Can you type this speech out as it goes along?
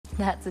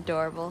That's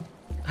adorable.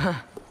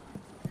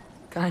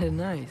 Kinda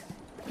nice.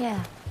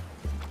 Yeah.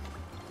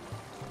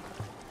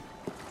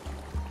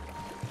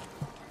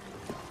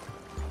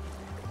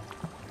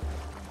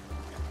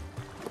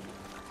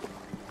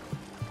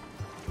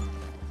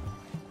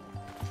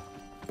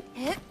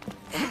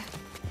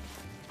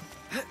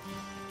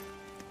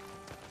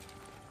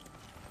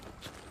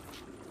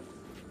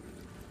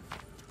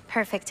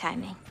 Perfect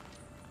timing.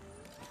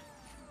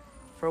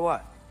 For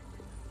what?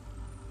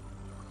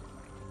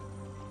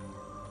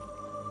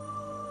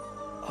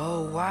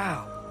 Oh,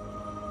 wow.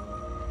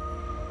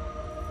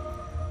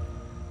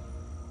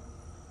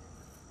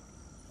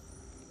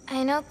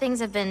 I know things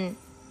have been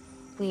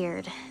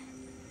weird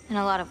in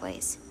a lot of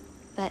ways,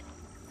 but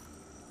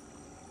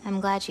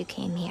I'm glad you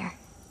came here.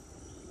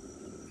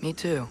 Me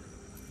too.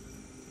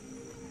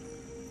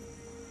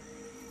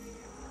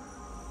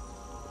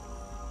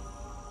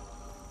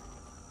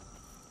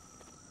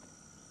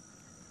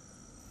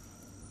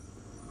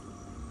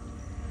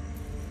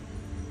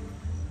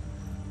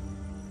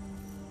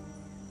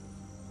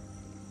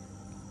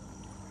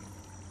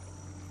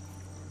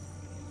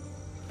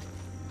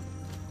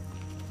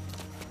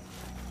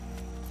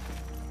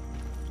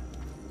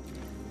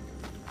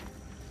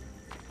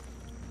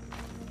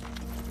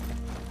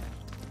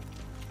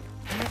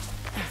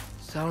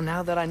 So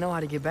now that I know how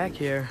to get back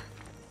here,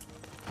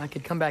 I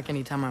could come back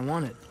anytime I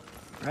wanted,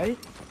 right?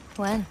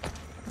 When?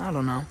 I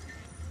don't know.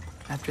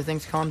 After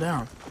things calm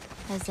down.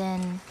 As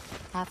in,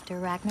 after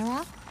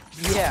Ragnarok?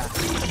 Yeah.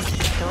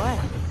 Sure.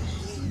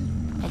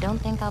 I don't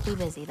think I'll be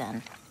busy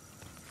then.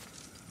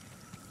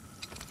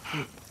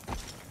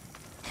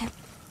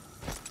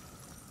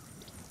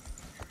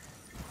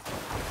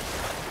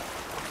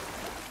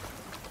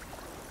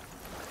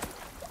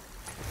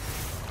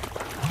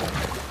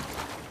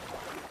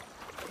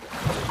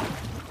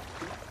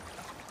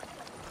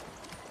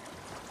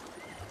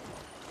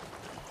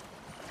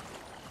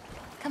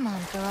 Come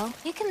on, girl.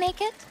 You can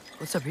make it.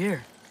 What's up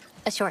here?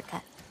 A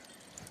shortcut.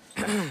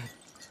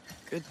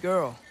 Good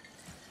girl.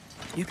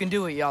 You can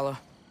do it, Yala.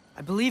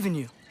 I believe in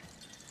you.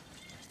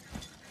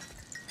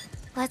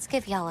 Let's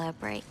give Yala a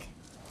break.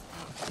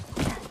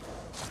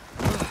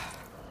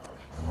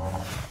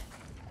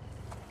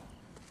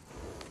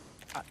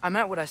 I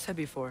meant what I said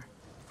before.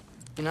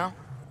 You know?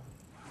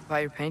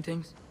 About your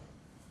paintings.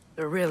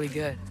 They're really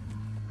good.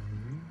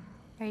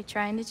 Are you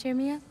trying to cheer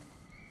me up?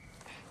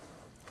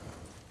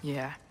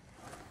 Yeah.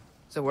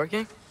 Is it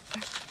working?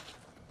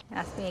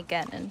 Ask me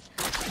again and...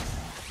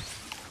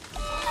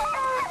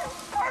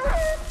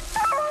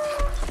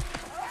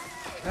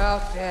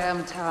 About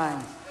damn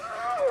time.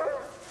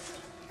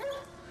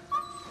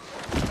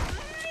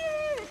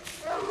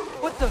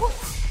 What the?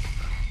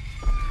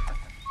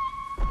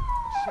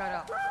 Shut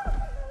up.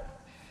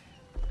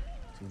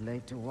 Too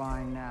late to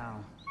whine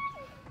now.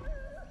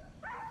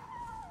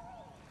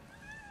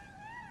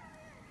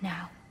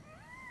 Now.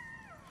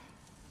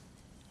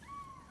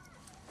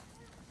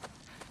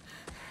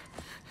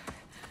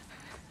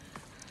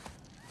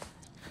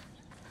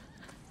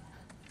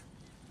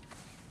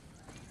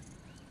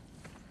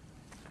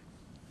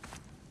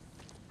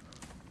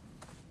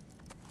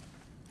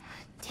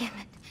 Damn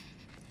it.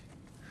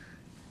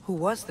 Who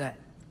was that?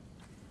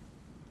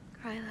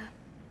 Kryla.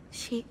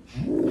 She...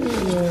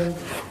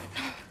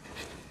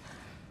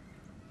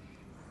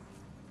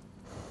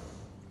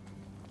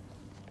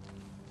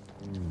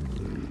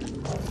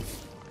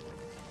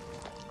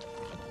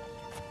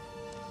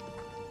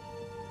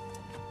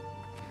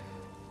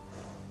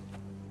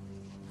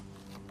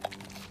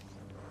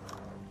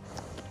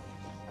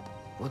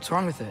 What's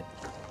wrong with it?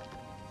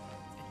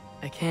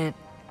 I can't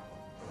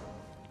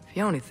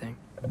feel anything.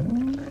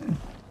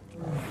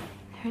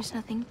 There's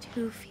nothing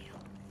to feel.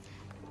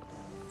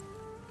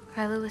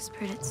 Kryla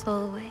whispered its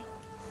soul away.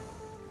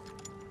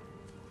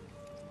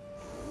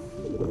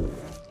 You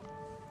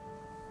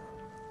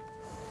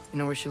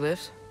know where she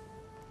lives?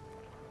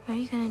 What are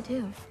you gonna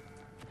do?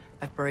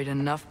 I've buried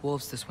enough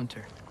wolves this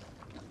winter.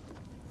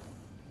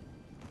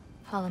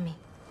 Follow me.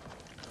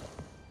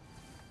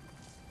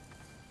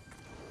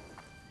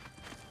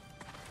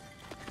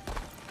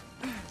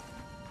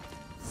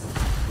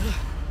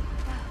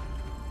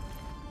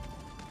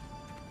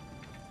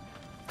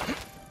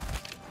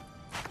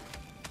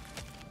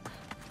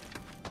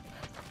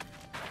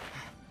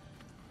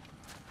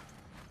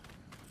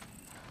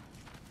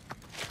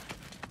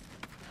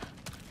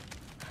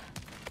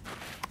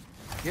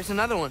 Here's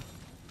another one.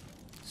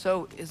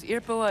 So, is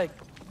Irpa like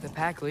the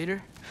pack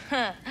leader?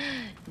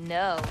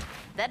 No,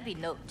 that'd be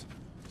Note.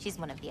 She's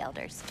one of the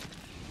elders.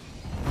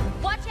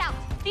 Watch out!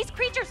 These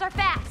creatures are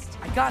fast!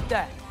 I got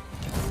that.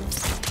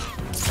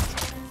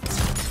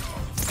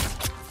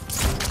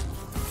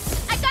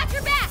 I got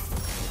your back!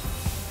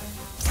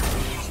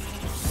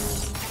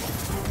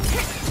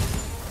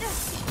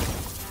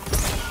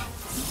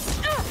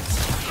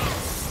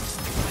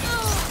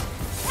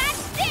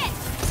 That's it!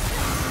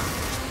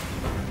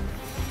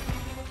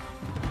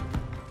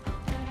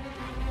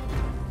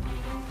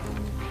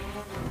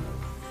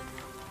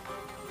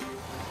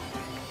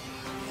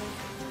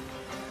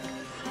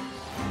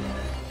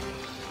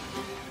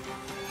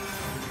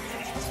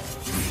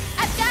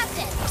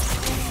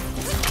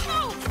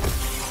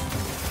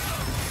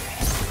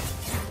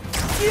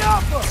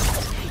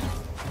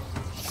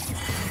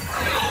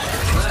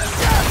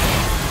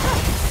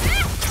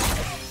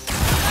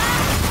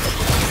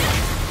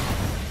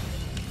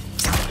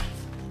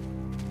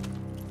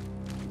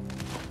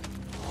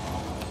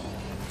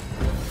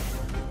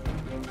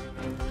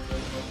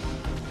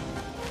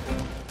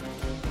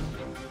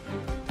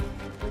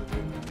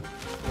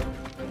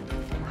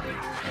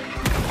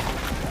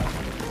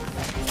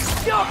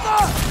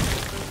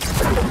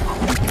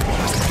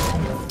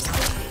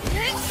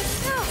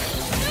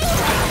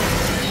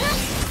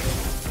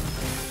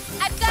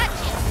 I've got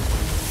you!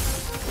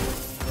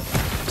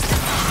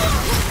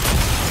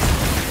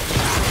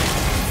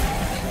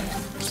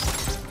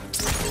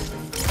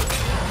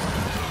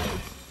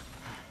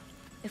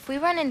 If we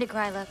run into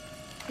Gryla,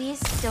 please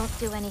don't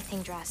do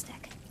anything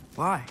drastic.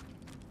 Why?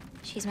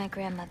 She's my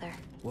grandmother.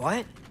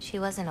 What? She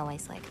wasn't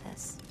always like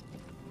this.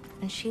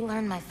 When she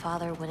learned my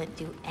father wouldn't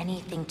do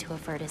anything to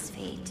avert his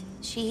fate,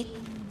 she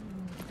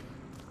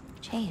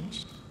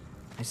changed.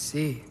 I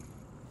see.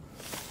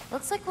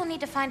 Looks like we'll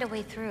need to find a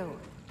way through.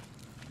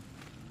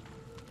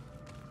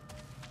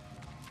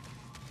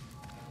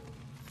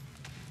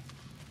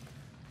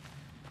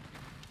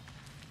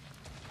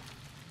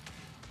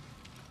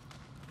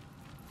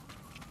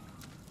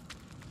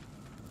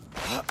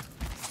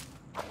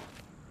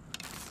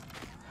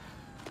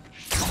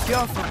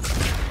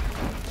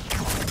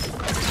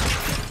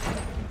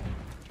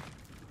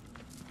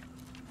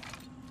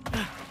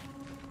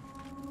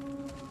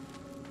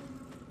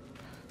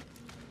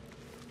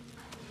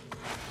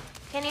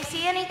 Can you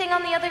see anything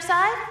on the other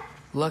side?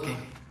 Looking.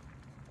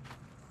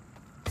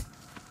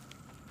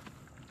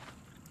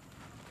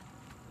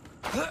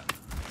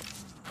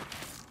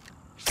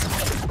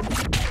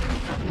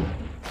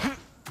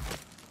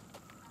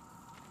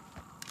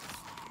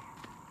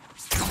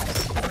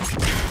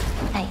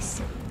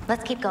 Nice.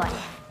 Let's keep going.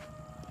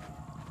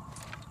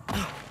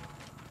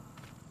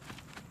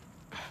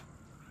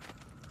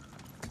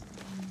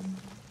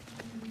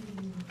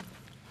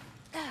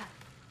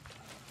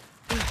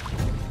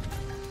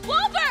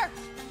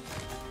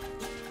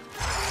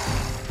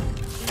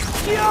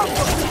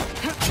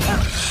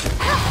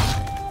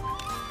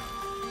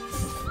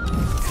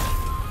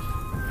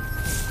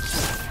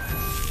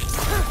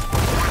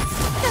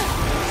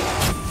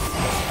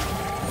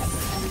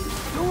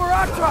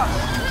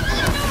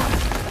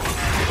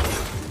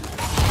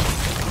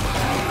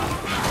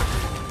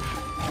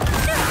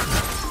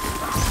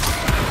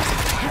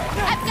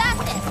 I've got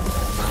this!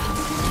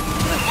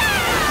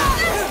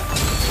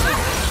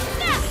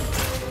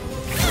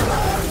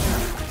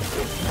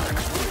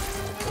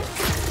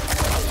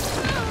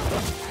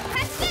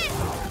 Catch this!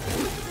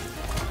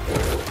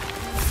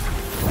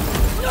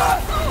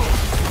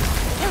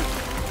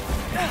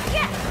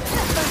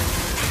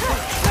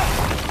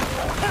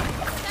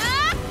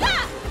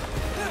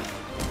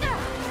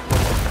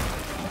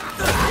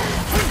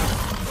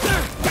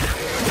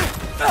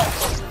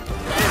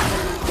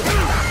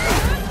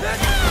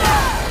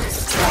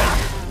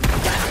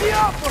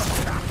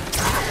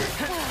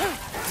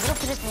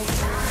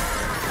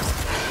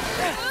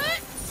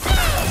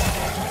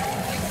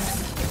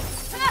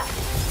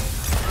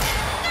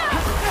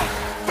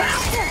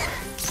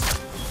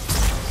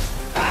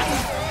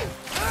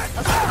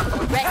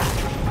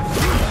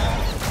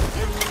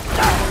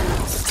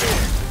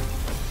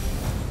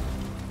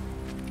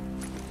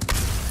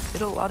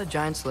 Did a lot of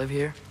giants live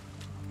here?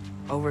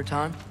 Over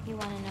time? You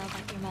want to know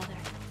about your mother?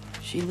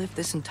 She lived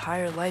this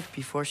entire life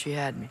before she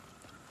had me.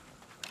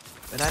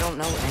 But I don't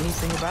know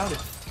anything about it.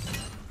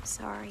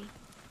 Sorry.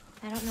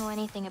 I don't know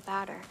anything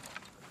about her.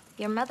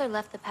 Your mother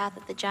left the path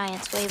of the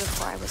giants way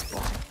before I was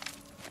born.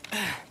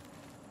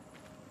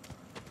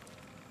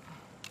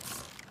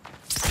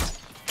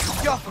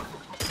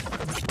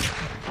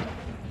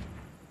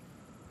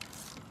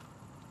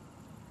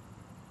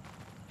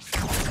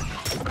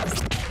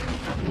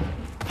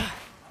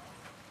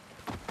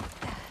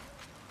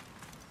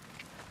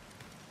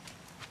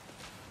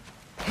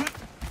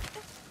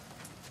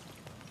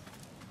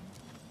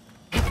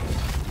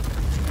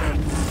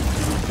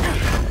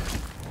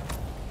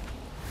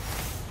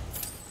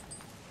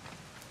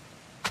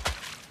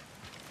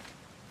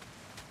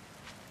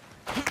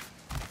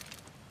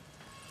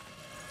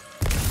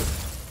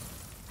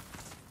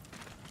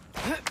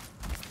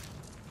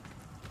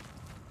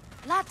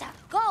 Lata,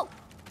 go!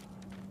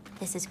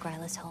 This is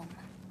Gryla's home.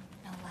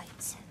 No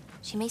lights.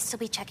 She may still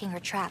be checking her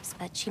traps,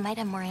 but she might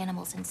have more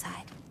animals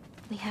inside.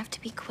 We have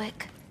to be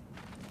quick.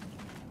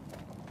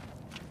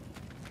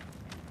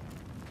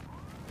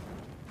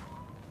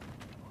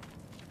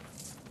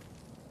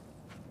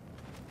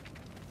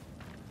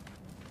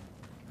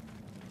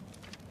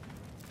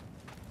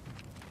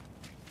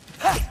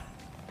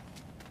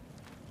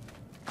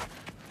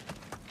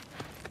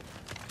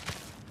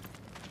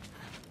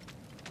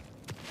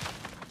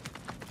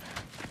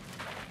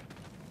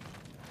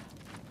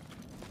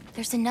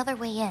 There's another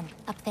way in,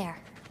 up there.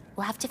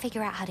 We'll have to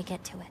figure out how to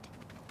get to it.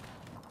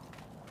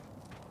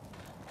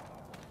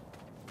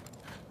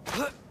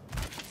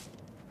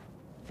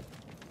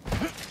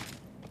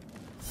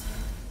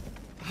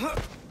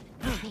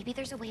 Maybe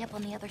there's a way up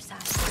on the other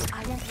side.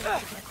 I won't be able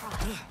to get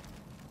across.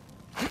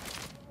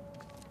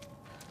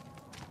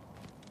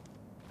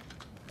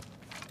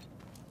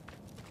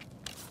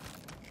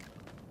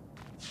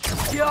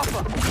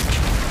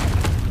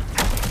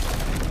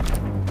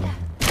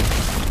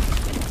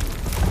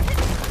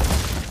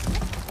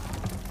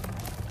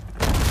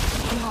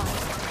 Hang on,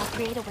 I'll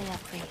create a way up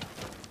for you.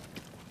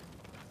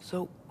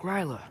 So,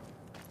 Gryla,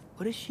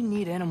 what does she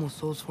need animal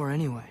souls for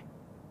anyway?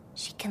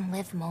 She can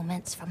live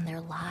moments from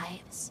their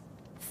lives.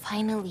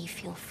 Finally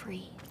feel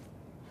free.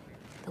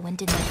 The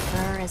wind in their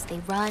fur as they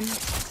run.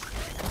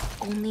 The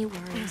only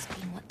worries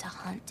being what to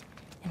hunt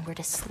and where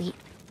to sleep.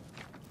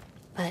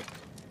 But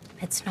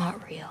it's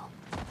not real.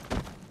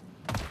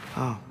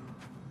 Oh.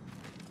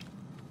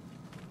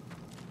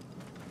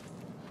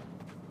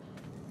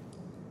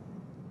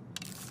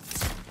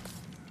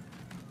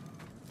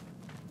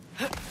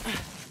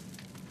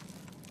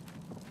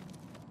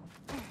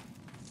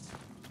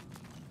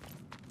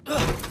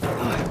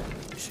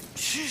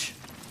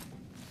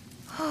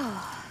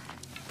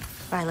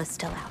 Ryla's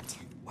still out.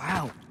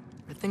 Wow,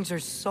 the things are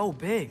so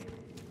big.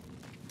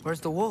 Where's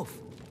the wolf?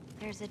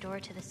 There's a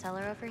door to the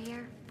cellar over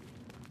here.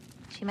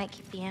 She might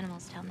keep the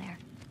animals down there.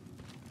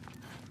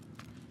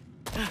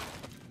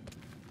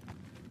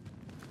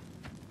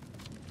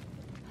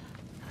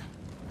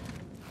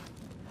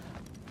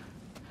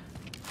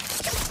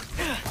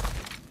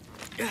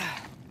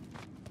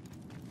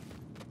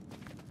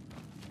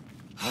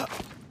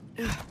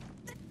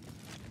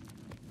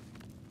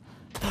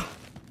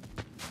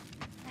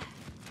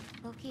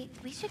 Loki,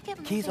 we should get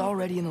moving. Key's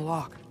already in the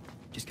lock.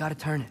 Just gotta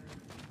turn it.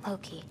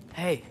 Loki.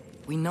 Hey,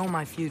 we know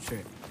my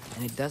future,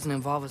 and it doesn't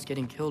involve us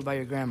getting killed by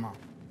your grandma.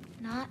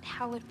 Not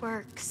how it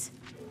works.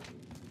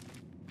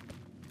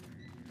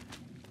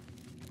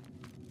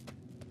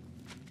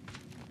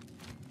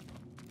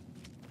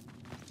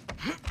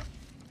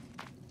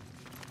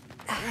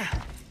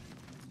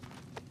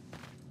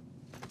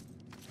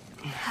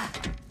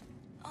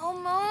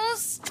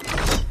 Almost.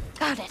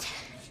 Got it.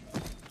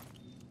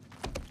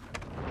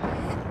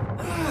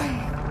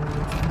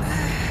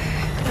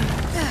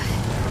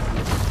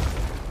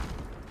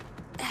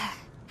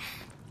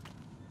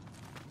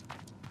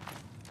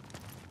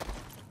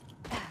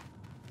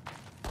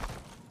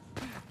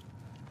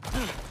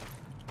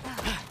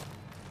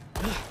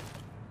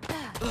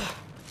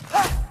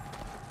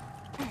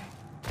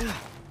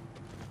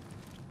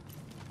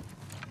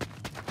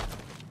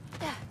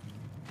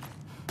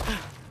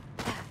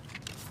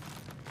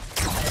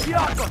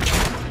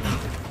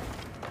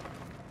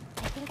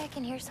 I think I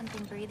can hear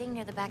something breathing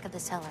near the back of the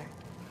cellar.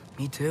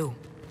 Me too.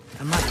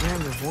 I'm not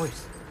hearing their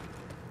voice.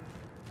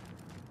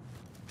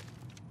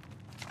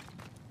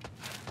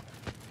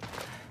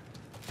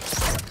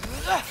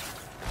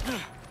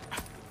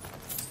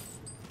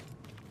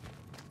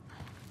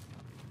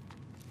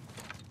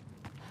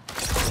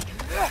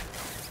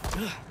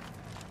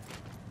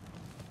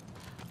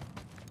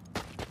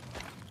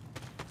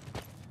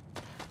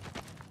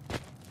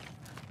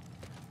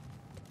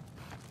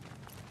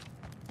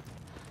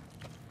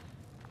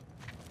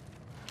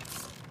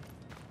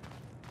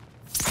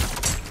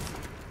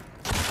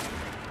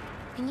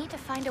 We need to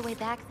find a way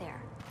back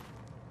there.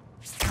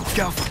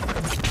 Go.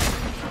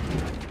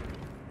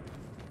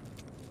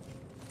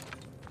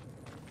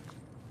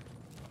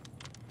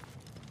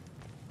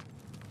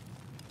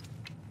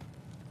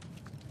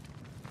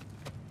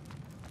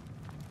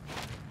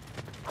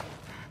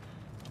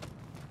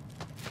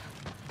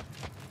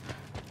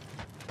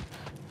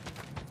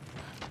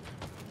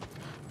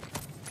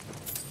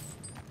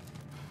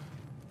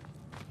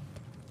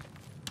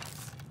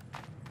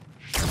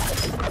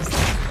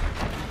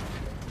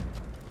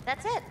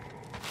 That's it.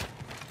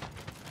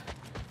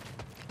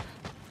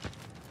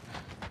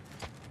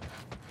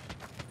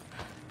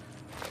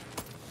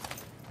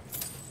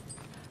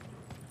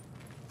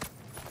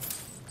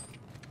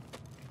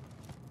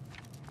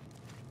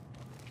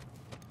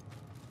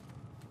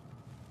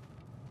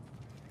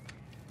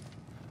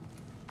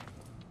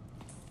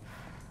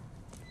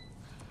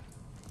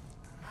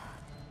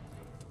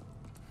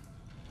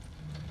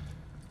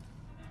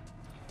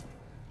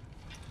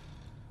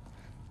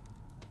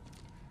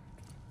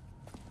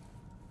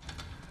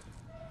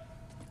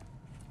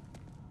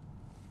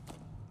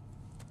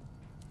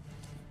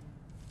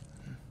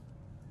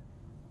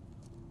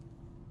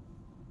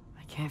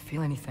 I can't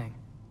feel anything.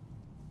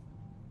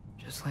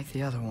 Just like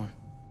the other one.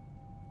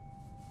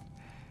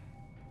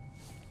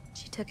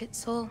 She took its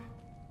soul.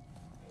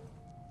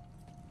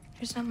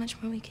 There's not much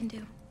more we can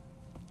do.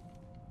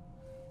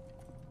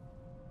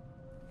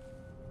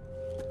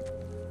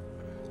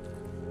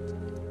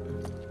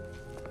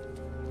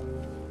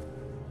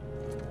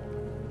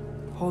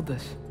 Hold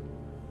this.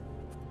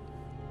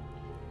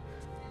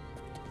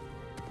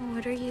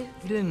 What are you?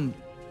 You didn't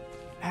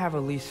have a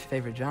least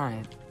favorite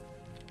giant,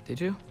 did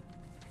you?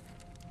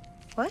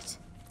 What?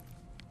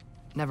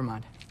 Never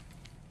mind.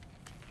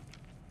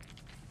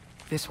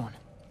 This one.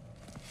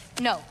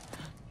 No.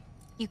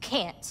 You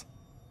can't.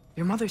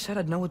 Your mother said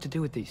I'd know what to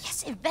do with these.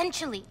 Yes,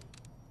 eventually.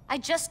 I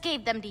just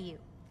gave them to you.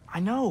 I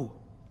know.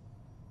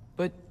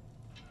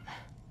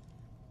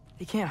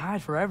 He can't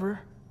hide forever,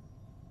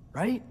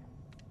 right?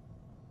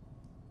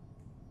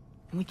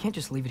 And we can't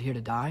just leave it here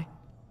to die.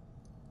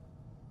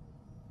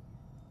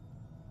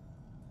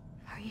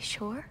 Are you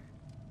sure?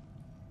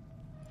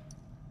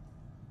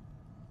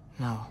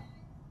 No.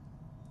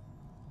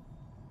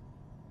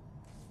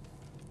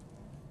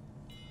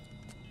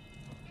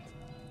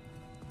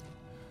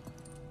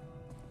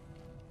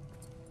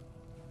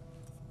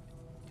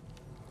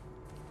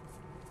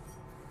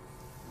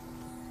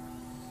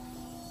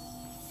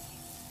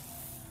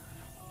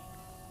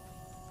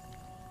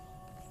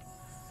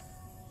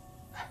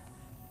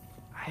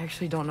 I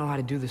actually don't know how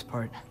to do this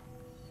part.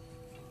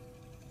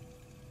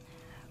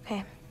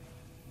 Okay.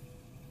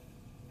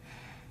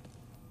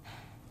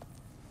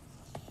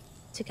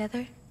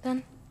 Together,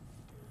 then?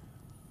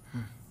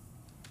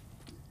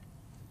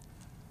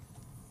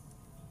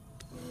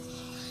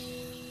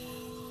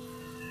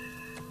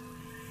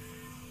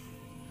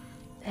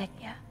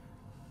 Vecchia.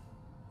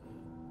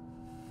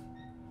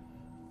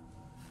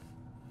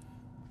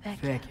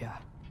 Vecchia.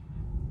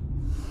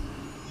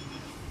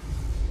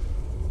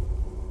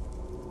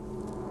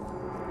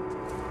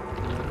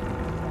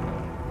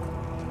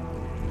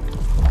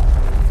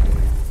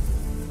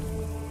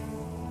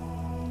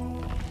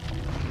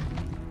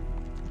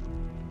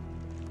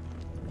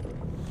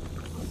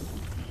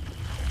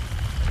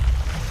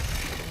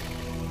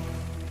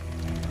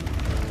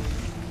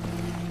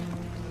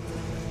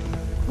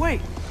 Wait!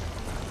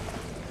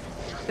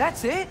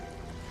 That's it?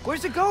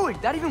 Where's it going?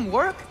 That even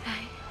work?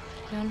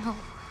 I don't know.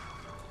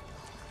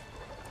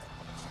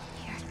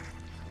 Here.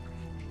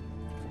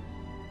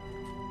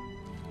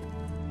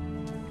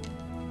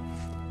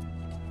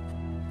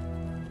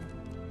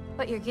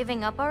 But you're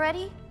giving up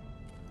already?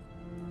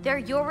 They're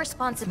your It's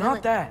responsibility.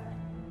 not that.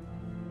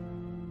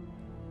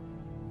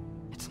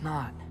 It's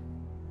not.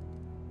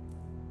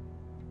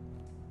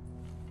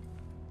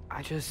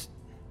 I just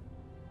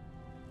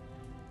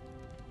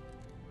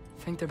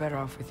think they're better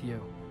off with you.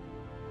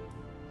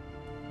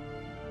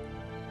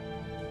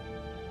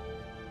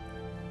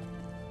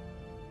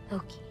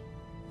 Loki.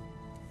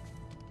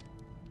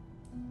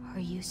 Are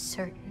you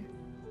certain?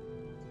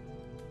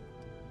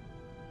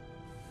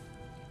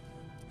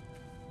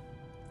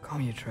 Call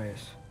me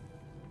Atreus.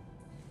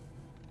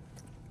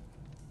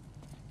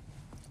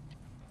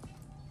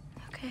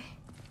 Okay.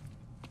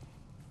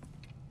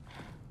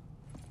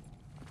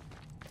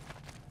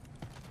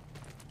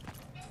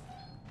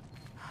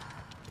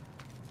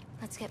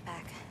 Let's get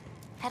back.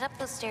 Head up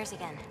those stairs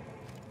again.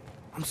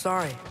 I'm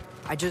sorry.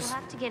 I We'll just...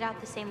 have to get out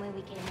the same way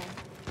we came in.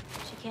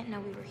 She can't know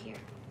we were here.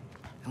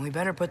 And we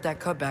better put that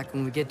cut back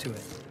when we get to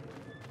it.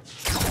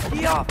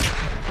 Yup!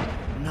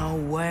 No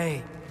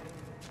way.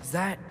 Is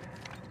that...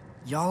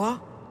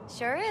 Yala?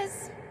 Sure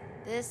is.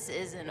 This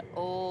is an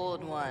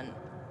old one.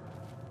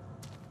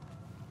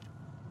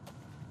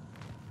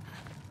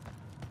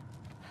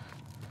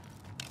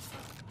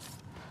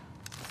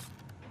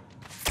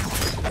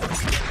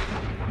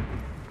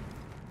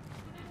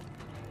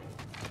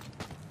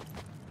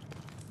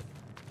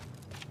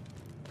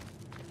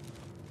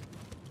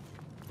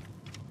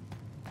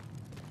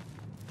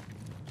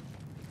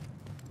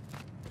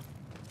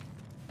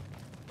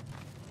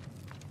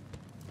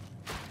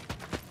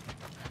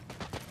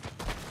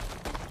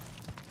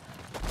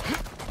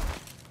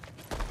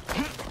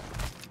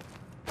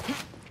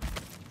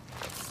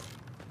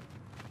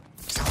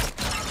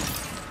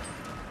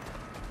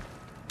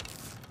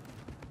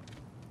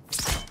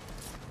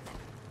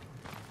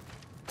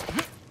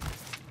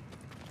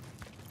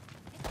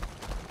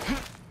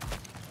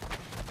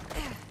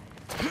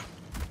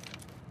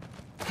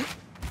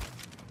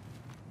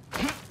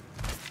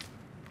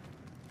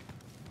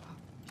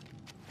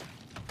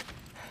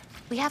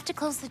 We have to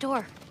close the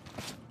door.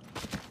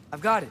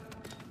 I've got it.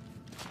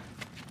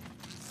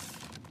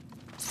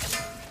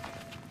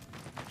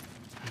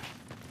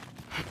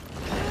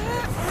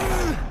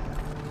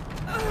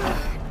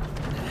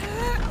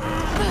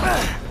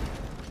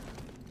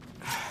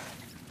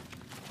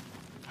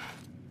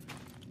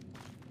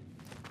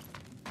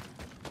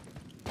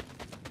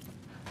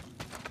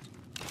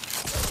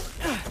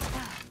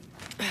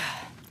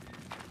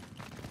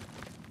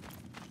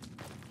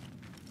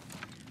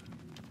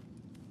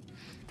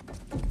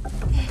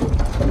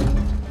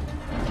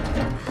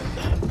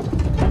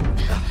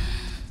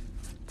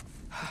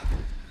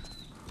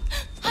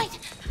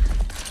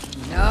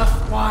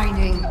 Enough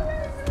whining.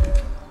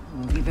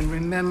 Won't even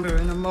remember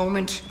in a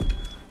moment.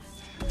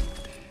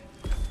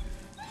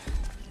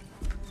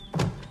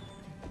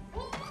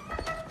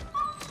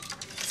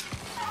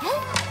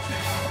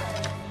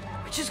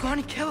 We're just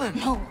going to kill him.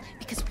 No,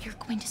 because we are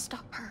going to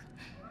stop her.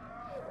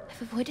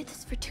 I've avoided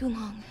this for too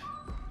long.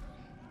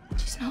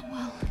 She's not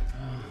well.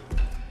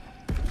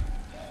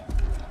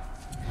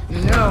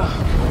 You know,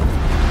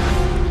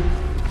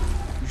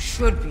 you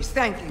should be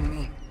thanking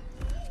me.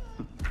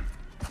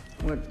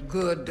 What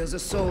good does a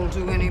soul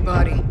do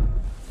anybody?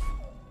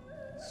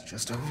 It's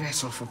just a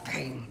vessel for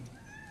pain.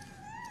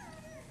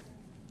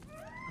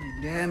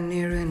 I damn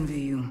near envy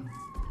you.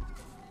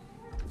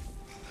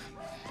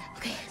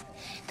 Okay,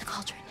 the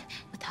cauldron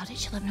with the Doubt it,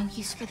 she'll have no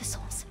use for the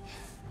souls.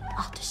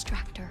 I'll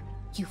distract her,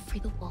 you free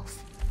the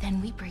wolf,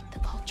 then we break the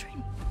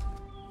cauldron.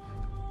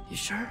 You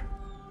sure?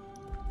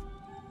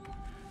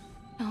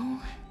 No.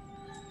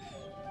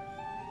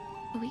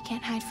 But we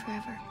can't hide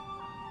forever.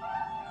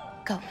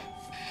 Go.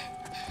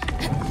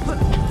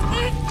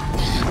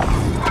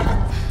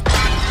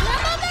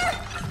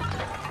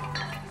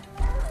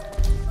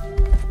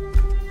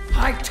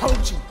 I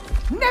told you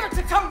never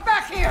to come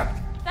back here!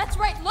 That's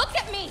right, look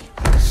at me!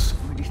 So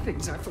many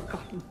things I've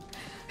forgotten.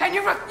 And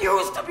you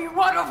refuse to be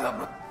one of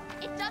them!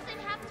 It doesn't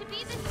have to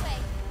be this way.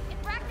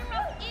 If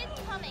Ragnarok is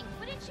coming,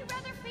 wouldn't you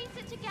rather face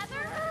it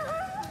together?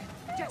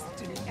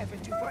 Destiny never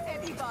do for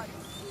anybody.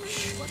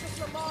 Was it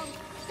your mom's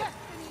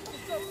destiny to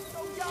go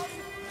so young?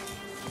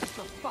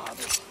 Your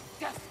father's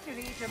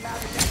destiny to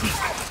marry that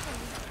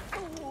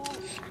fool?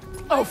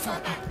 Oh,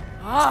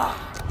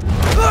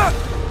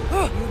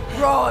 you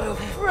brood of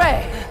prey!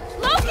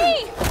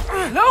 Loki!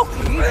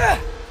 Loki? Let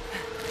him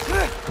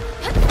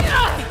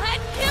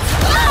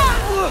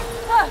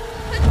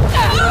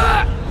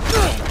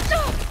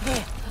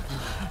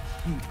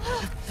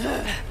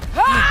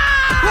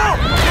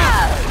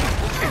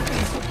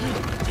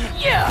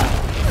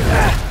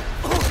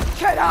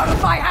Get out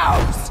of my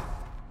house!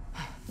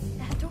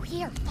 Through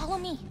here, follow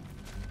me.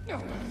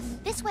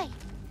 This way.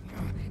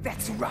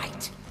 That's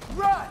right.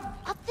 Run!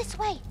 Up this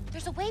way.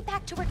 There's a way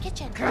back to her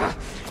kitchen.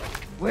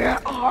 Where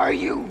are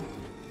you?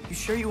 You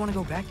sure you want to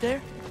go back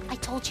there? I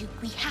told you,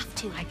 we have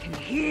to. I can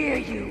hear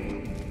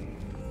you.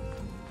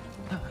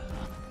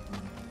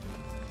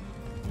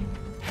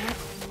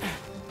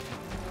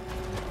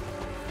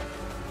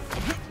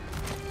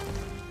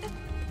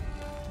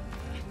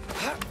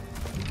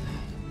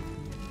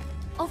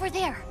 Over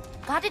there.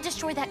 Gotta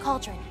destroy that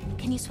cauldron.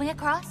 Can you swing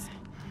across?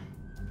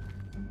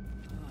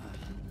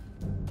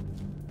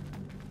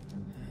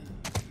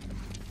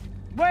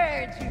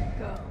 Where'd you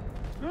go?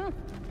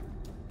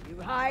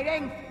 You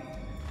hiding?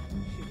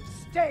 Should have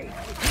stayed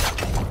with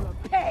you for a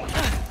pay.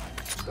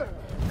 Girl.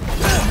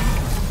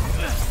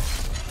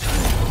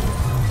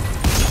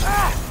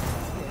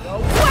 Get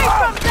away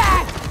from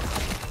that!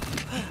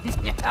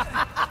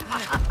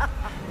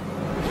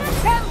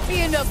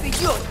 Champion of the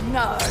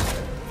Jotnar,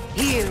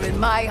 here in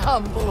my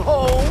humble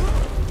home.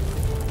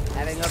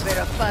 Having a bit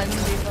of fun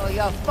before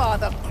your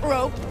father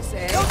croaks,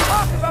 eh? Don't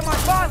talk about my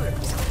father!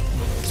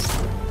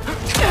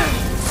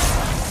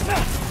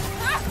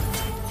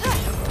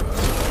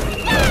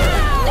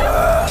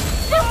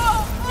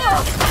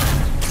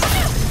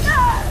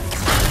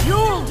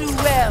 You'll do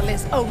well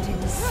as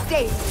Odin's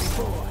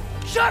stable boy.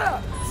 Shut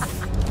up!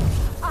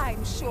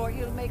 I'm sure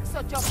you'll make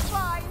such a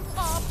fine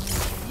pop,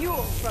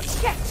 you'll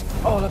forget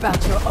all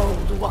about your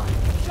old one.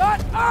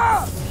 Shut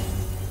up!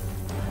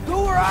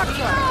 Go where I'm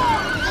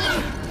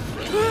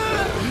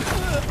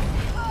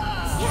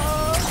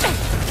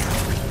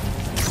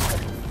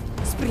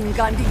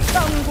Springandi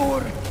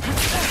Tangur.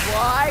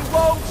 Why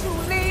won't you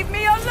leave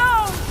me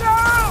alone,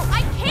 girl?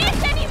 I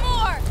can't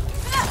anymore!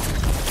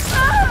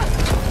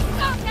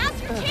 Now's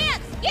your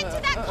chance! Get to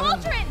that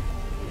cauldron!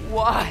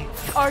 Why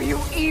are you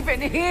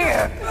even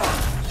here?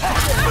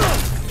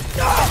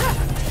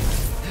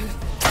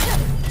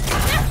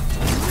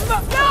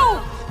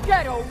 No!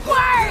 Get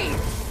away!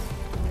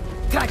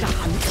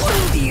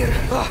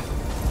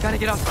 Gotta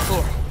get off the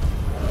floor.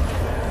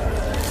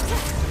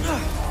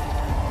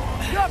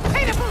 You're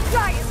pitiful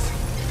giants!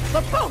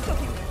 The both of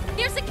you!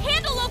 There's a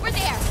candle over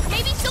there!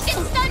 Maybe she'll get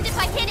stunned if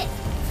I hit it!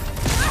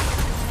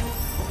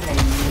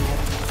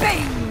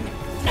 Bang!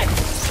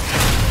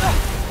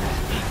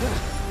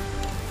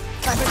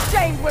 I'm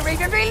ashamed we're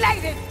even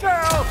related,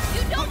 girl!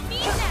 You don't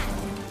mean that!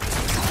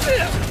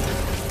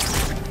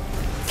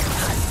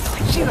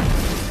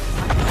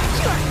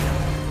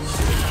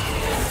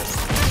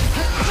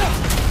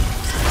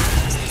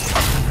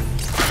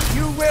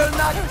 You will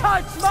not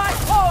touch my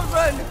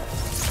cauldron!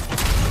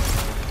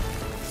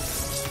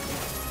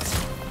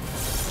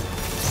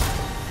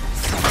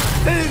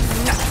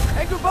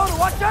 Hey, Kubota,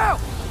 watch out!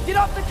 Get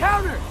off the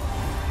counter!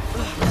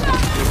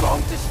 You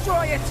won't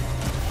destroy it!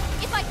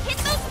 If I hit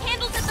those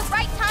candles at the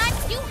right time,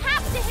 you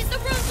have to hit the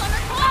runes on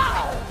her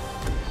cauldron!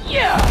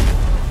 Yeah!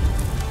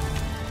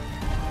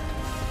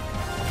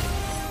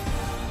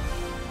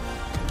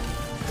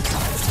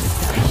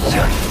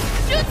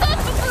 Shoot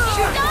those before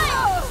you die!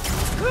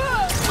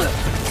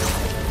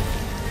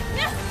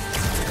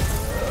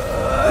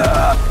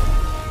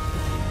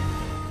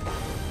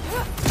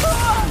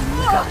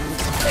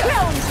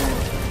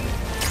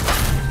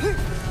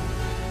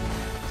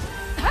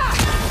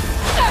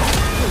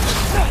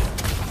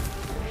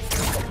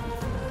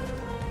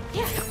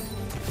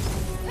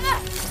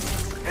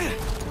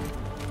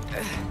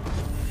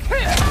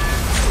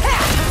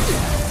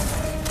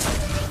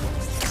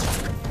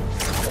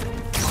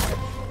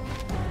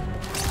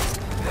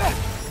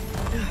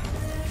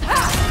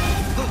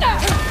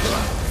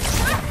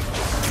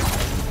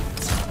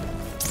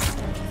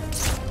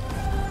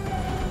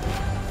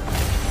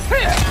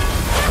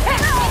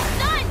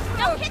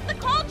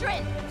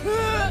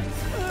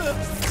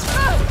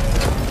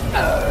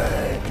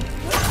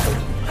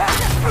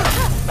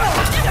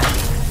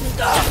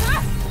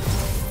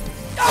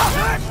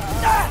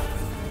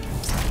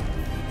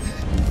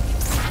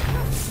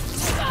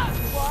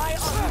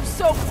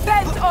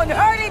 on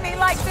hurting me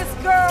like this,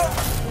 girl!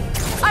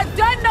 I've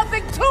done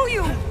nothing to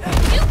you!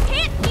 You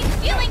can't keep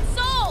stealing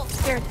souls!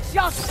 They're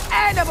just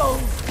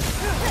animals!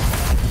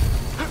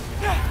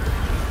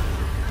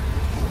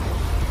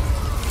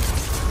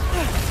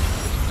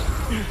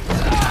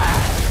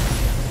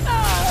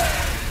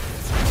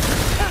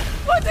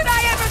 What did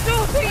I ever do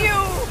to you?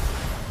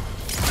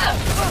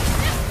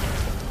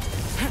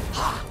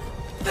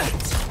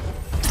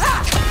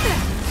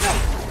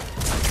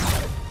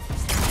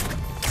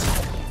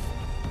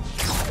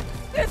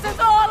 This is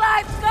all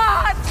I've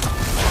got!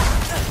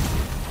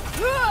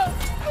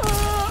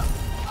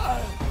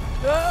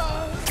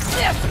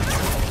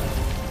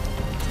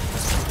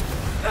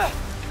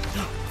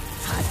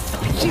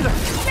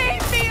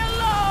 Leave me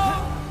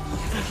alone!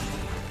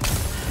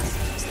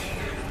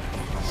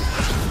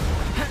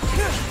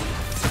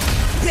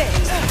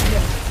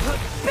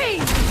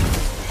 Beast!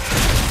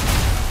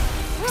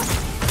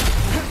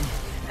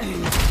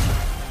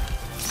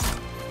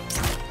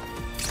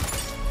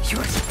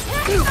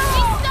 He's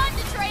stunned,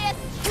 Atreus!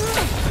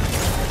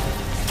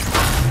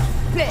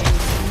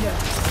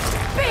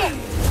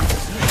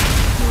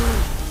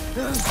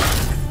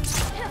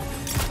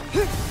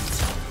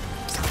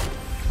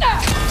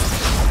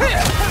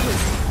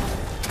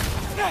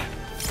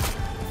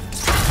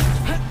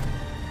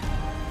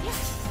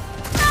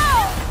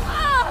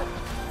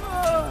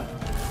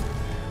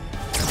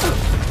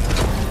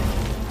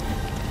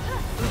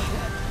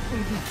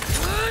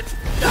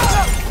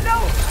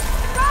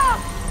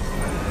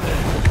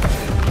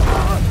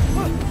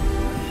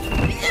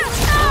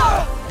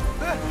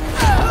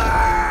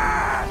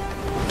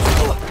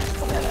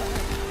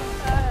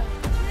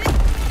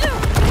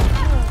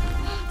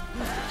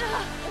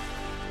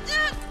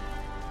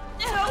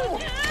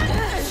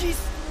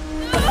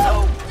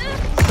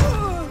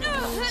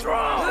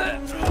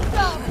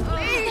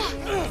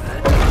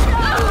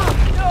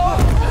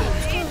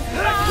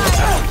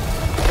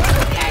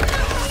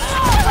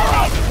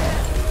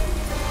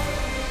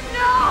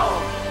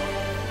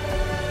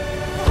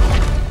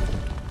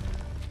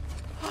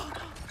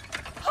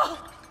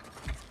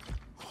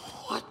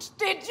 What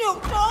did you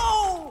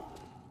do?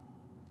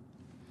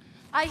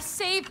 I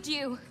saved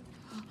you.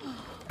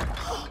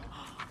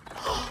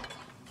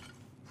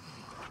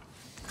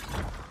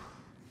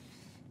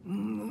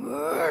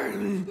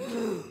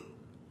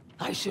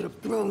 I should have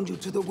thrown you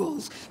to the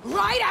wolves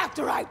right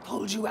after I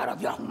pulled you out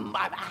of your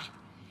mother.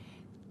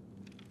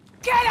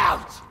 Get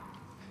out!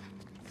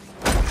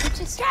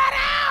 Just Get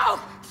out!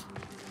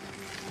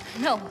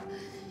 no.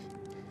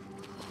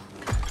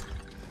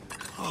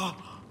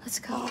 Let's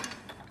go.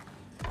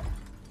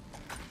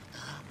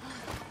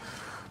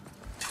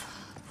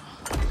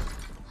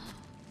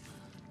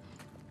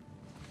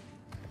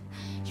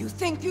 You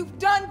think you've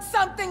done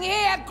something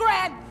here,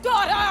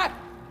 granddaughter?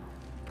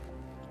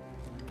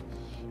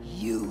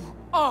 You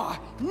are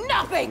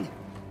nothing!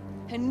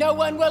 And no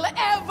one will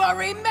ever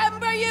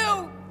remember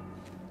you!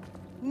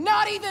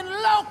 Not even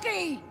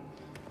Loki!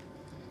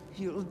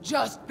 You'll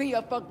just be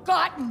a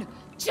forgotten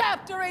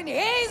chapter in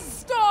his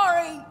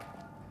story!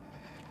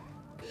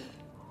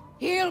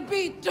 He'll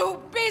be too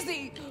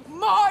busy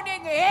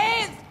mourning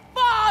his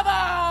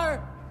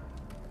father!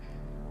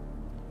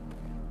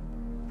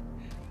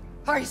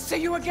 I see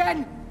you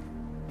again!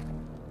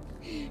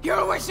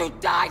 You'll wish you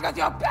died with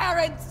your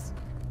parents!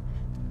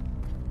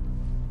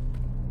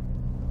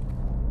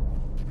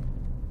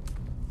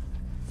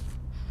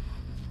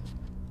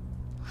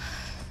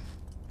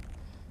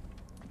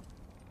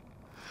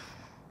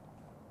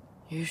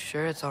 You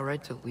sure it's all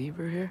right to leave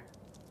her here?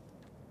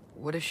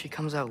 What if she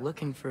comes out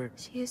looking for...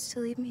 She used to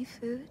leave me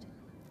food.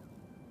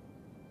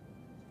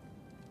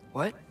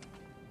 What?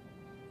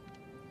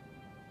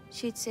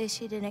 She'd say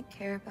she didn't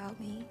care about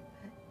me,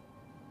 but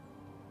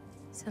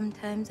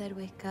sometimes I'd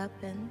wake up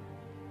and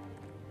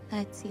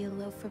I'd see a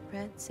loaf of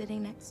bread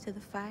sitting next to the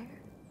fire.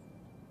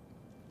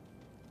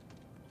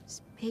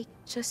 Just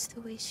baked just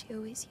the way she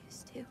always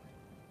used to.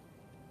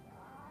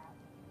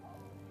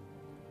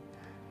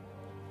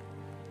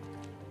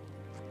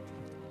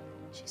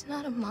 She's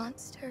not a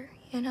monster,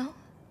 you know?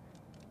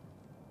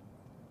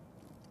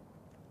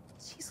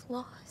 She's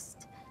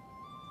lost.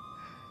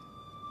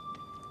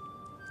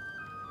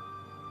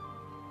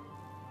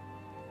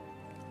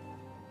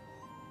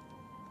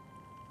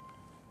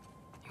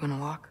 You wanna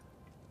walk?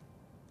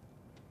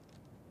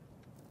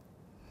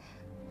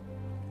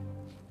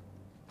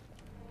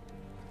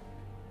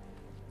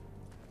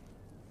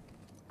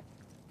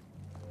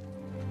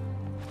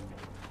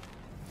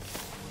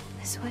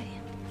 This way.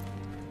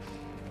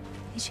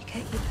 We should get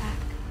you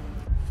back.